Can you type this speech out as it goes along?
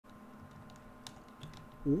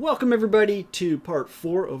Welcome everybody to part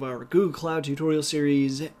 4 of our Google Cloud tutorial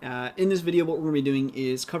series. In this video what we're going to be doing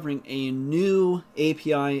is covering a new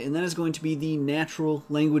API, and that is going to be the natural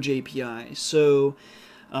language API. So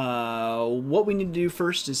what we need to do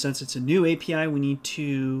first is, since it's a new API, we need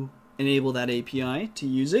to enable that API to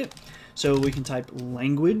use it. So we can type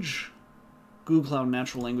language, Google Cloud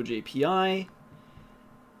Natural Language API,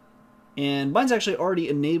 and mine's actually already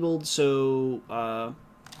enabled, so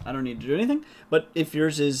I don't need to do anything, but if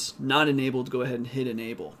yours is not enabled, go ahead and hit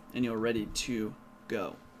enable and you're ready to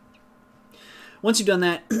go. Once you've done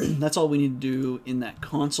that, that's all we need to do in that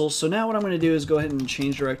console. So now what I'm going to do is go ahead and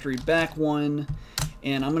change directory back one,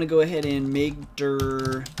 and I'm going to go ahead and make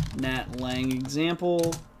dir nat lang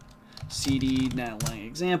example, cd nat lang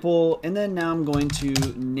example, and then now I'm going to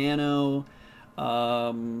nano,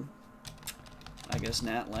 I guess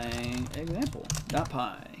nat lang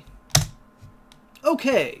example.py.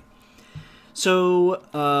 Okay, so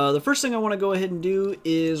the first thing I want to go ahead and do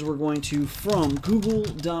is we're going to, from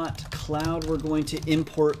google.cloud, we're going to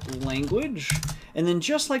import language. And then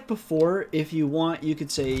just like before, if you want, you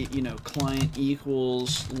could say, client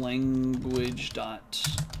equals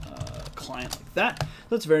language.Client like that.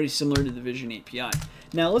 That's very similar to the Vision API.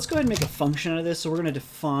 Now let's go ahead and make a function out of this. So we're going to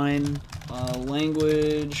define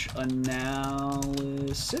language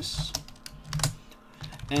analysis.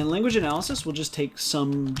 And language analysis will just take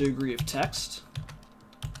some degree of text.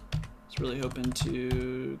 It's really hoping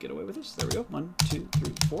to get away with this. There we go. 1, 2,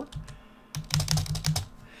 3, 4.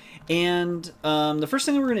 And the first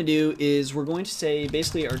thing that we're going to do is we're going to say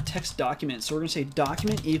basically our text document. So we're going to say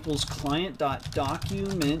document equals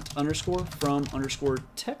client.document underscore from underscore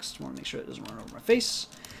text. I want to make sure it doesn't run over my face.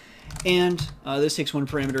 And this takes one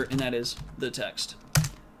parameter, and that is the text.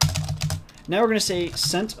 Now we're going to say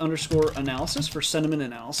sent underscore analysis for sentiment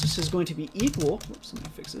analysis is going to be equal, whoops, let me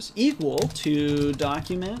fix this, equal to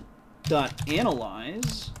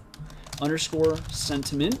document.analyze underscore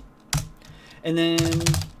sentiment. And then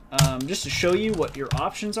just to show you what your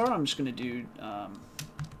options are, I'm just going to do,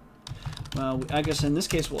 well, I guess in this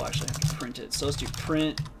case we'll actually have to print it. So let's do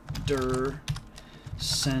print dir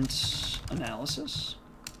sent analysis.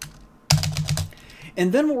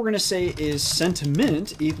 And then what we're going to say is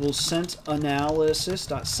sentiment equals sent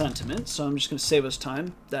analysis.sentiment. So I'm just going to save us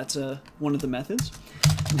time. That's one of the methods.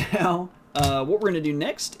 Now, what we're going to do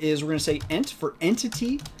next is we're going to say ent for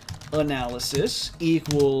entity analysis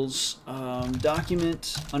equals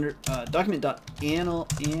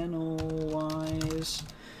document.analyze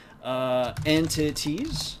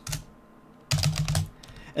entities.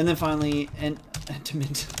 And then finally,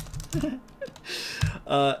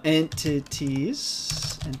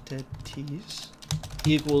 entities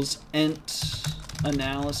equals ent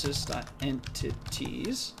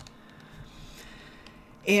analysis.entities,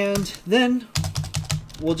 and then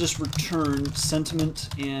we'll just return sentiment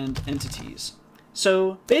and entities.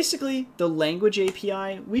 So basically the language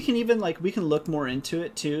API, we can even we can look more into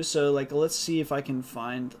it too. So let's see if I can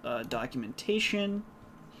find documentation,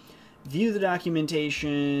 view the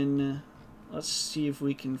documentation. Let's see if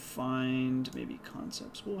we can find maybe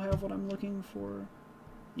concepts will have what I'm looking for.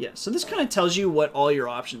 Yeah, so this kind of tells you what all your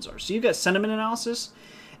options are. So you've got sentiment analysis,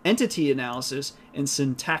 entity analysis, and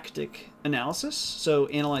syntactic analysis. So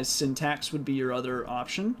analyze syntax would be your other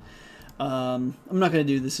option. I'm not going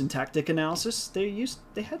to do the syntactic analysis. They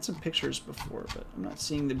had some pictures before, but I'm not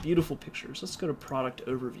seeing the beautiful pictures. Let's go to product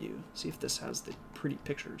overview, see if this has the pretty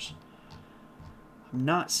pictures. I'm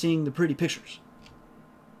not seeing the pretty pictures.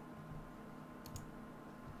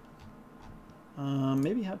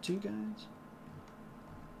 Maybe how to, guys?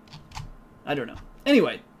 I don't know.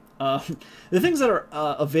 Anyway, the things that are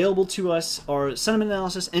available to us are sentiment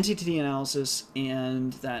analysis, entity analysis,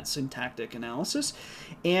 and that syntactic analysis.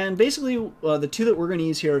 And basically, the two that we're going to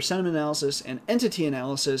use here are sentiment analysis and entity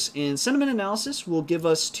analysis. And sentiment analysis will give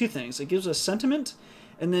us two things. It gives us sentiment,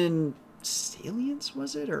 and then salience,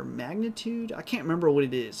 was it? Or magnitude? I can't remember what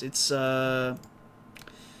it is. It's, I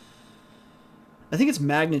think it's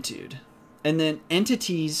magnitude. And then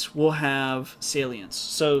entities will have salience.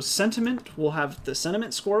 So sentiment will have the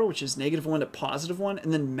sentiment score, which is -1 to +1,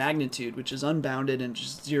 and then magnitude, which is unbounded and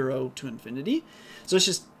just 0 to infinity. So it's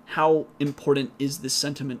just how important is this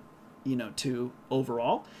sentiment, to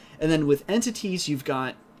overall. And then with entities, you've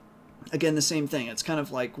got, again, the same thing. It's kind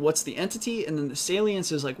of like, what's the entity? And then the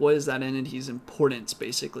salience is like, what is that entity's importance,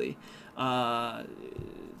 basically. And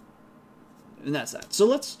that's that. So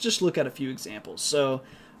let's just look at a few examples. So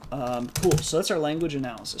cool, so that's our language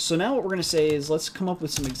analysis. So now what we're going to say is let's come up with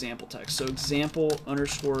some example text. So example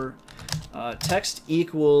underscore text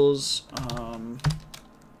equals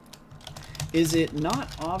Is it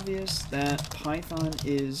not obvious that Python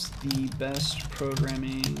is the best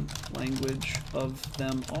programming language of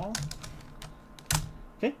them all?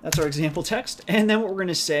 Okay, that's our example text. And then what we're going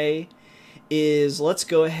to say is, let's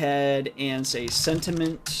go ahead and say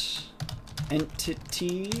sentiment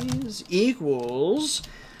entities equals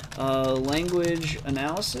language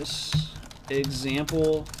analysis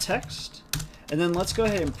example text. And then let's go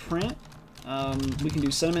ahead and print. We can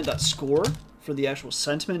do sentiment.score for the actual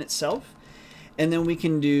sentiment itself. And then we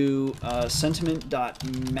can do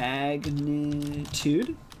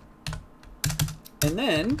sentiment.magnitude. And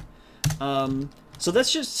then,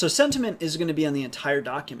 so sentiment is going to be on the entire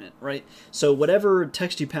document, right? So whatever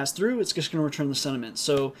text you pass through, it's just going to return the sentiment.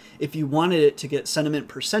 So if you wanted it to get sentiment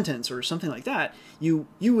per sentence or something like that, you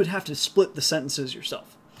would have to split the sentences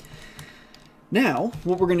yourself. Now,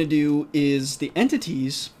 what we're going to do is the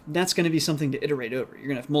entities, that's going to be something to iterate over. You're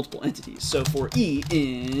going to have multiple entities. So for E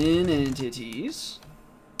in entities,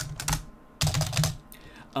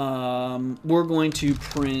 we're going to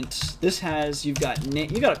print, this has, you've got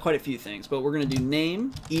quite a few things, but we're going to do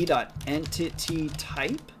name, e.entity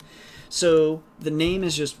type. So the name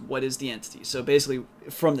is just what is the entity. So basically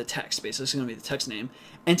from the text, basically it's going to be the text name.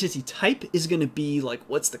 Entity type is going to be like,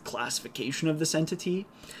 what's the classification of this entity?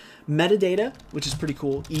 Metadata, which is pretty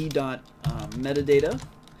cool, e.metadata.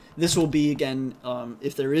 This will be, again,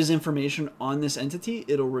 if there is information on this entity,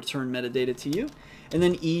 it'll return metadata to you. And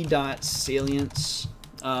then e.salience,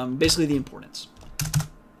 basically the importance.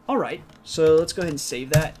 All right, so let's go ahead and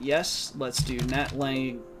save that. Yes, let's do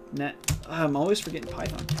I'm always forgetting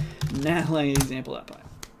Python. natlang example.py.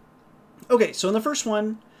 Okay, so in the first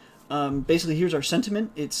one, basically here's our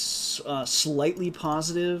sentiment. It's slightly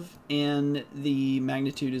positive, and the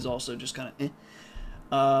magnitude is also just kind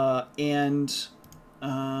of and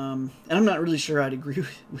I'm not really sure I'd agree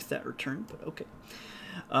with that return, but okay.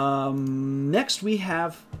 Next we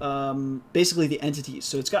have basically the entities.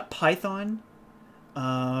 So it's got Python,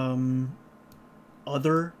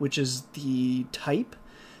 other, which is the type.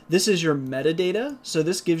 This is your metadata. So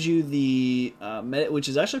this gives you the which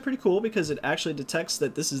is actually pretty cool because it actually detects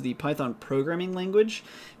that this is the Python programming language,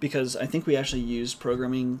 because I think we actually use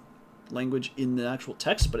programming language in the actual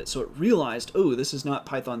text, but so it realized, oh, this is not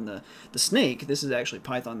Python the snake, this is actually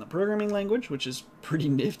Python the programming language, which is pretty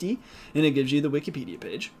nifty, and it gives you the Wikipedia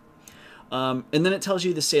page. And then it tells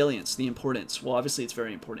you the salience, the importance. Well, obviously it's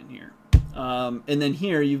very important here. And then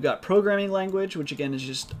here you've got programming language, which again is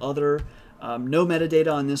just other, no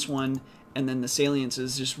metadata on this one, and then the salience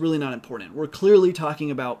is just really not important. We're clearly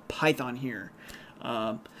talking about Python here.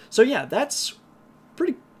 So yeah, that's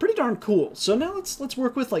pretty darn cool. So now let's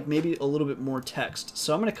work with like maybe a little bit more text.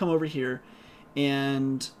 So I'm going to come over here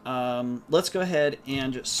and let's go ahead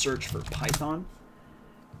and just search for Python,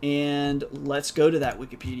 and let's go to that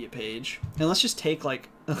Wikipedia page, and let's just take like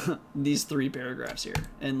these 3 paragraphs here,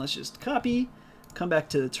 and let's just copy, come back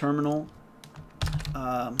to the terminal,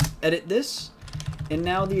 edit this, and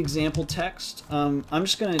now the example text, I'm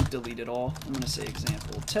just going to delete it all. I'm going to say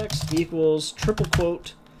example text equals triple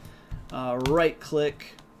quote, right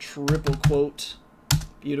click, triple quote,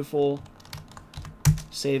 beautiful,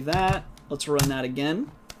 save that, let's run that again,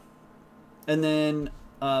 and then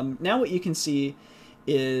now what you can see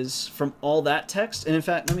is from all that text, and in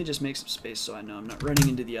fact let me just make some space so I know I'm not running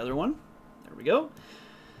into the other one. There we go.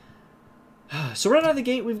 So right out of the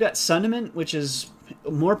gate we've got sentiment, which is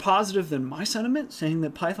more positive than my sentiment, saying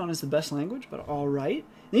that Python is the best language, but all right.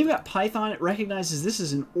 Then you've got Python, it recognizes this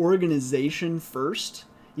is an organization first.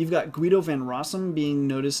 You've got Guido van Rossum being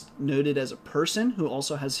noted as a person who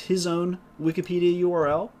also has his own Wikipedia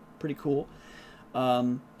URL. Pretty cool.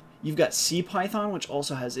 You've got CPython, which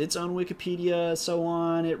also has its own Wikipedia, so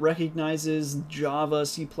on. It recognizes Java,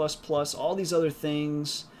 C++, all these other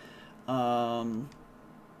things.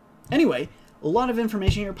 Anyway, a lot of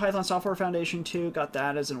information here. Python Software Foundation too, got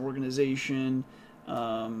that as an organization.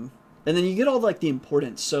 And then you get all like the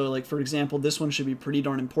importance. So like, for example, this one should be pretty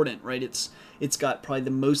darn important, right? It's got probably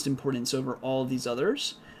the most importance over all of these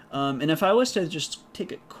others. And if I was to just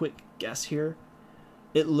take a quick guess here,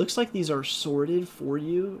 it looks like these are sorted for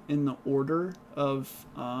you in the order of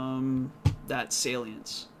that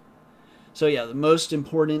salience. So yeah, the most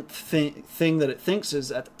important thing that it thinks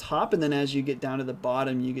is at the top, and then as you get down to the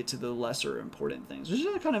bottom, you get to the lesser important things. Which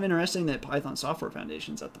is kind of interesting that Python Software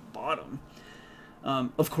Foundation's at the bottom.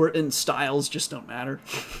 Of course, and styles just don't matter.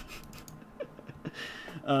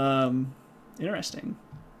 Interesting.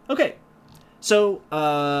 Okay, so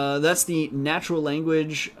that's the natural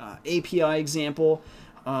language API example.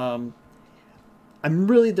 There's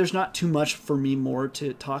not too much for me more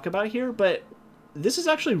to talk about here, but this is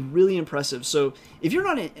actually really impressive. So if you're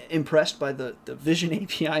not impressed by the Vision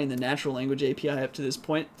API and the natural language API up to this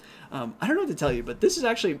point, I don't know what to tell you, but this is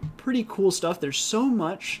actually pretty cool stuff. There's so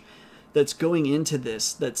much that's going into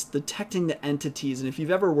this, that's detecting the entities. And if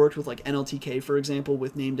you've ever worked with like NLTK, for example,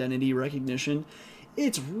 with named entity recognition,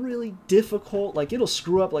 it's really difficult. Like it'll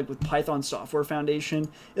screw up, like with Python Software Foundation,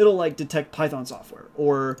 it'll like detect Python software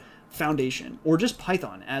or Foundation or just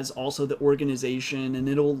Python as also the organization, and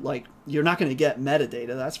it'll like, you're not going to get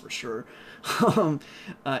metadata, that's for sure.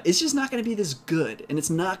 It's just not going to be this good, and it's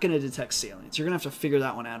not going to detect salience. You're going to have to figure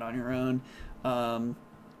that one out on your own. And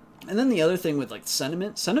then the other thing with like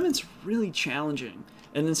sentiment's really challenging,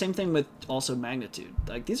 and then same thing with also magnitude.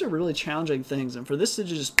 Like these are really challenging things, and for this to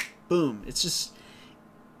just boom, it's just,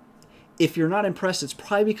 if you're not impressed, it's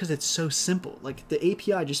probably because it's so simple. Like the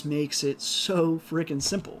API just makes it so freaking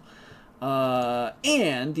simple.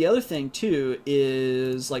 And the other thing too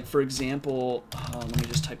is, like, for example, let me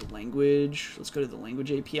just type language. Let's go to the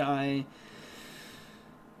language API.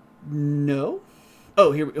 No.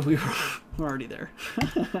 Oh, here we're already there.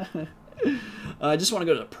 I just want to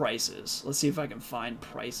go to prices. Let's see if I can find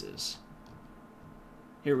prices.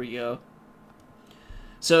 Here we go.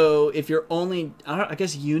 So if you're only, I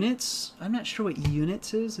guess units, I'm not sure what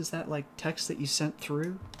units is. Is that like text that you sent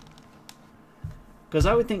through? Because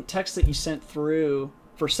I would think text that you sent through,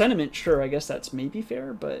 for sentiment, sure, I guess that's maybe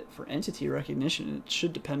fair, but for entity recognition, it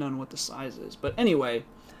should depend on what the size is. But anyway,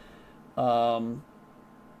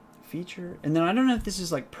 feature, and then I don't know if this is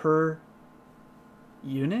like per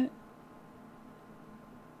unit,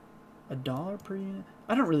 $1 per unit.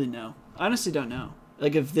 I don't really know. I honestly don't know.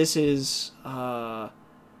 Like if this is, I'm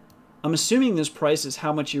assuming this price is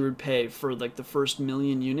how much you would pay for like the first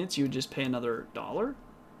 1,000,000 units. You would just pay another $1.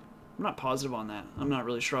 I'm not positive on that. I'm not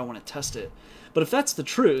really sure. I want to test it. But if that's the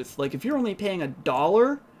truth, like if you're only paying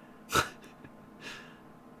 $1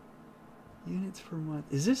 units per month,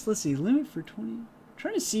 is this, let's see, limit for 20? I'm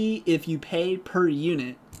trying to see if you paid per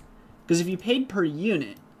unit. Because if you paid per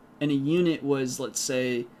unit and a unit was, let's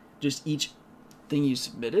say, just each thing you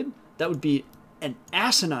submitted, that would be an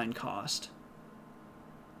asinine cost.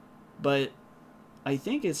 But I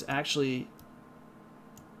think it's actually,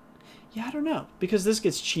 yeah, I don't know, because this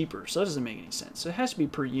gets cheaper, so that doesn't make any sense. So it has to be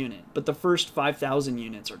per unit, but the first 5,000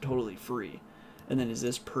 units are totally free. And then is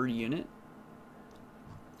this per unit?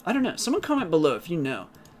 I don't know. Someone comment below if you know.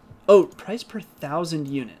 Oh, price per 1,000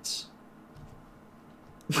 units.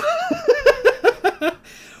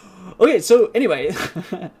 Okay, so anyway,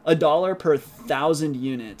 $1 per 1,000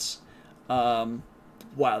 units.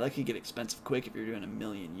 Wow, that could get expensive quick if you're doing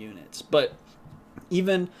 1,000,000 units. But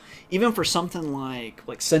even for something like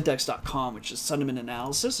syntax.com, which is sentiment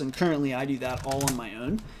analysis, and currently I do that all on my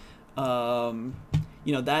own.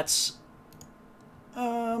 You know, that's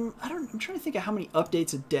I'm trying to think of how many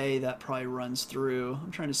updates a day that probably runs through.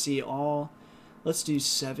 I'm trying to see all. Let's do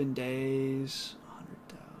 7 days,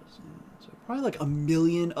 100,000. So probably like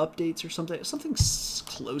 1,000,000 updates or something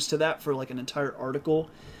close to that for like an entire article.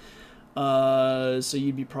 So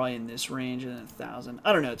you'd be probably in this range, and then 1,000.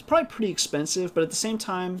 I don't know. It's probably pretty expensive, but at the same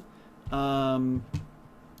time, I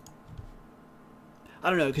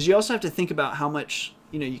don't know, because you also have to think about how much,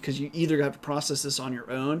 you know, because you either have to process this on your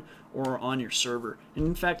own or on your server. And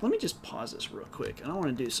in fact, let me just pause this real quick. I want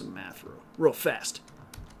to do some math real fast.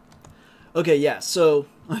 Okay, yeah, so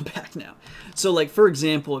I'm back now. So like, for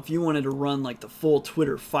example, if you wanted to run like the full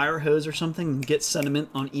Twitter fire hose or something and get sentiment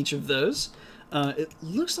on each of those, it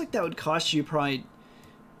looks like that would cost you probably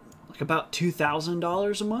like about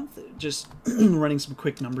 $2,000 a month, just running some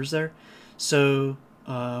quick numbers there. So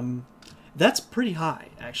that's pretty high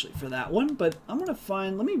actually for that one, but I'm gonna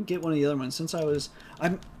find, let me get one of the other ones, since I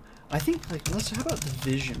think like, how about the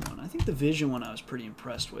Vision one? I think the Vision one I was pretty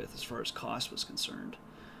impressed with as far as cost was concerned.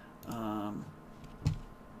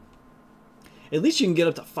 At least you can get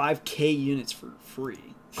up to 5K units for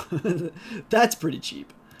free. That's pretty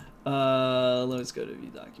cheap. Let's go to view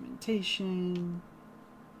documentation.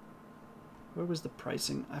 Where was the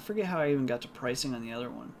pricing? I forget how I even got to pricing on the other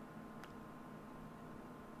one.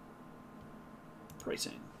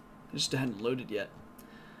 Pricing. I just hadn't loaded yet.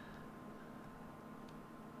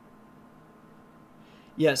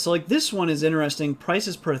 Yeah, so like this one is interesting.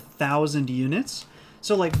 Prices per 1,000 units.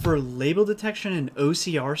 So like for label detection and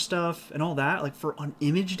OCR stuff and all that, like for on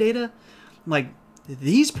image data, like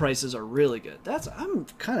these prices are really good. I'm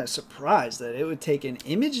kind of surprised that it would take in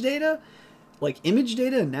image data. Like image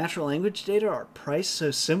data and natural language data are priced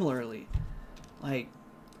so similarly. Like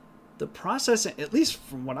the processing, at least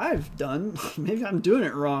from what I've done, maybe I'm doing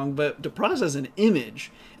it wrong, but to process an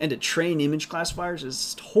image and to train image classifiers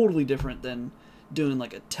is totally different than doing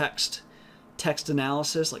like a text text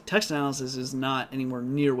analysis. Like text analysis is not anywhere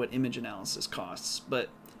near what image analysis costs. But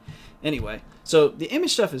anyway, so the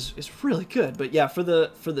image stuff is really good. But yeah, for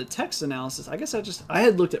the text analysis, I guess I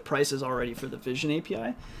had looked at prices already for the Vision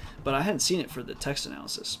API, but I hadn't seen it for the text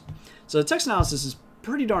analysis. So the text analysis is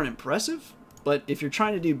pretty darn impressive. But if you're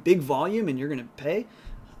trying to do big volume and you're going to pay,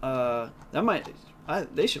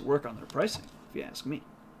 they should work on their pricing, if you ask me.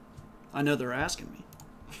 I know they're asking me.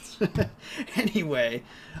 Anyway,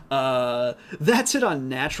 that's it on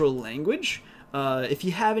natural language. If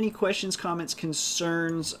you have any questions, comments,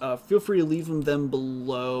 concerns, feel free to leave them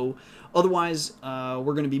below. Otherwise,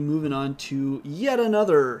 we're going to be moving on to yet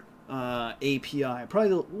another API.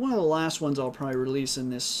 Probably one of the last ones I'll probably release in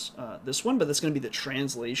this one, but that's going to be the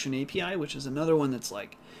translation API, which is another one that's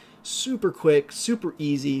like super quick, super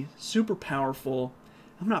easy, super powerful.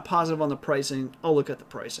 I'm not positive on the pricing. I'll look at the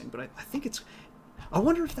pricing, but I think it's. I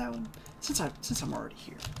wonder if that one, since I'm already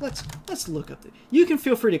here, let's look up the. You can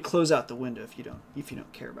feel free to close out the window if you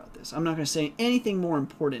don't care about this. I'm not going to say anything more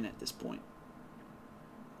important at this point.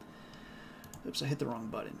 Oops, I hit the wrong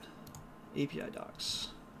button. API docs.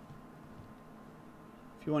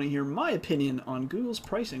 If you want to hear my opinion on Google's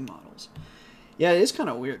pricing models. Yeah, it is kind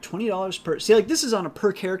of weird. $20 per... See, like, this is on a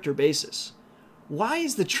per-character basis. Why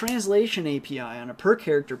is the translation API on a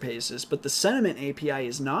per-character basis, but the sentiment API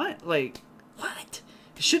is not? Like, what?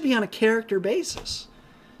 It should be on a character basis.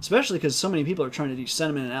 Especially because so many people are trying to do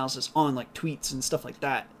sentiment analysis on, like, tweets and stuff like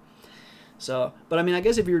that. So, but I mean, I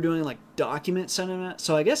guess if you're doing, like, document sentiment...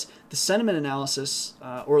 So I guess the sentiment analysis,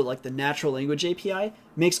 or, like, the natural language API,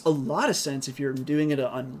 makes a lot of sense if you're doing it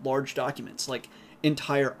on large documents. Like,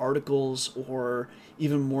 entire articles, or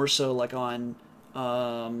even more so like on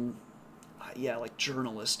yeah, like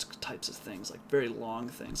journalist types of things, like very long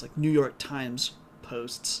things, like New York Times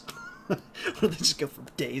posts where they just go for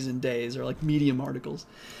days and days, or like Medium articles.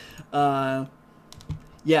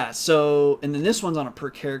 Yeah, so, and then this one's on a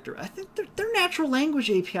per character. I think their natural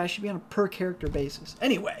language API should be on a per character basis.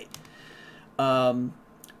 Anyway,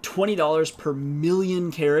 $20 per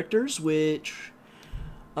million characters, which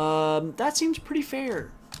that seems pretty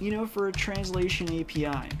fair, you know, for a translation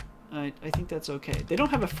API. I think that's okay. They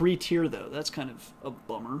don't have a free tier, though. That's kind of a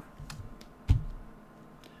bummer.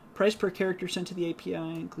 Price per character sent to the API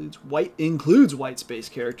includes white space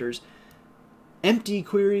characters. Empty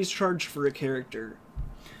queries charged for a character.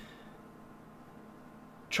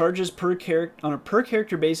 Charges per character on a per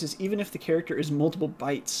character basis, even if the character is multiple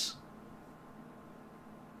bytes.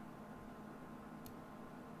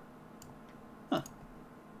 Huh.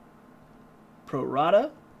 Pro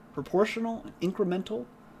rata, proportional, and incremental.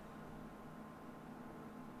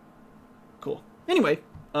 Cool. Anyway,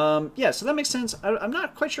 yeah, so that makes sense. I'm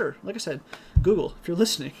not quite sure. Like I said, Google, if you're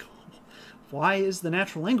listening, why is the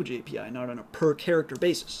natural language API not on a per character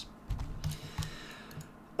basis?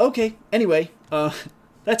 Okay, anyway,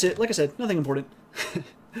 that's it. Like I said, nothing important.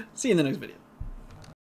 See you in the next video.